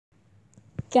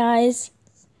Guys,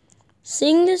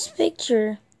 seeing this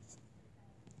picture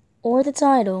or the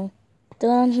title,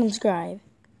 don't unsubscribe.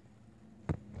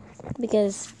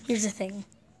 Because here's the thing,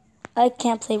 I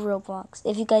can't play Roblox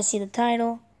if you guys see the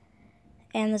title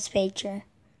and this picture.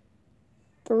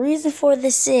 The reason for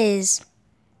this is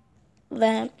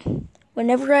that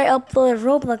whenever I upload a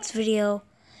Roblox video,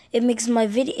 it makes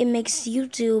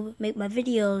YouTube make my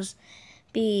videos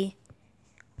be,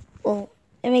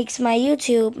 it makes my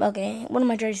YouTube, okay, what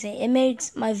am I trying to say? It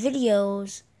makes my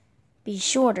videos be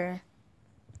shorter.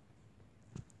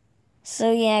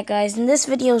 So yeah, guys, and this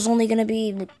video is only gonna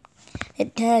be,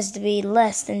 it has to be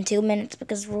less than 2 minutes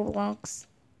because of Roblox.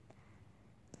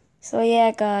 So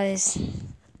yeah, guys,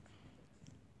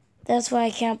 that's why I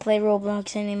can't play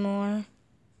Roblox anymore.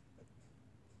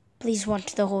 Please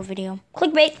watch the whole video.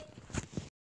 Clickbait!